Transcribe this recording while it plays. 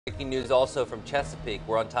Breaking news also from Chesapeake.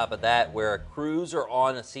 We're on top of that, where crews are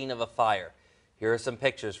on a scene of a fire. Here are some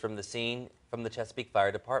pictures from the scene from the Chesapeake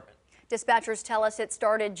Fire Department. Dispatchers tell us it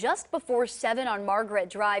started just before 7 on Margaret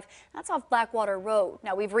Drive. That's off Blackwater Road.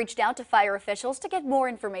 Now, we've reached out to fire officials to get more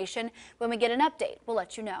information. When we get an update, we'll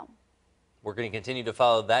let you know. We're going to continue to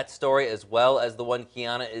follow that story as well as the one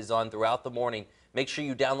Kiana is on throughout the morning. Make sure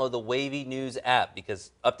you download the Wavy News app because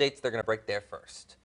updates, they're going to break there first.